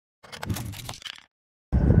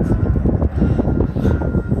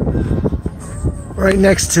Right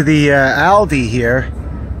next to the Aldi here,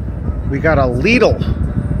 we got a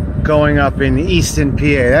Lidl going up in Easton, PA.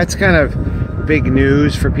 That's kind of big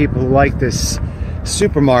news for people who like this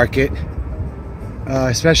supermarket,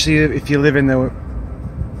 especially if you live in the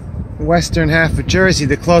western half of Jersey.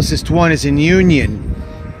 The closest one is in Union,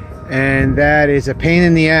 and that is a pain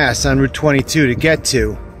in the ass on Route 22 to get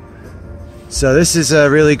to. So this is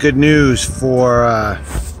really good news for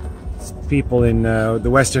people in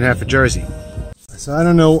the western half of Jersey. So I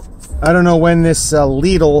don't know when this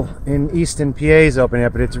Lidl in Easton, PA is opening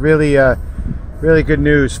up, but it's really really good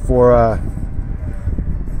news for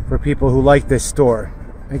people who like this store.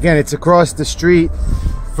 Again, it's across the street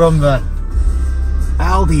from the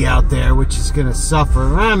Aldi out there, which is going to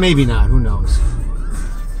suffer. Maybe not, who knows.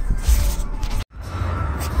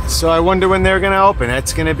 So I wonder when they're going to open.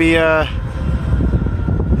 That's going to be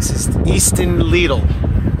this is Easton Lidl.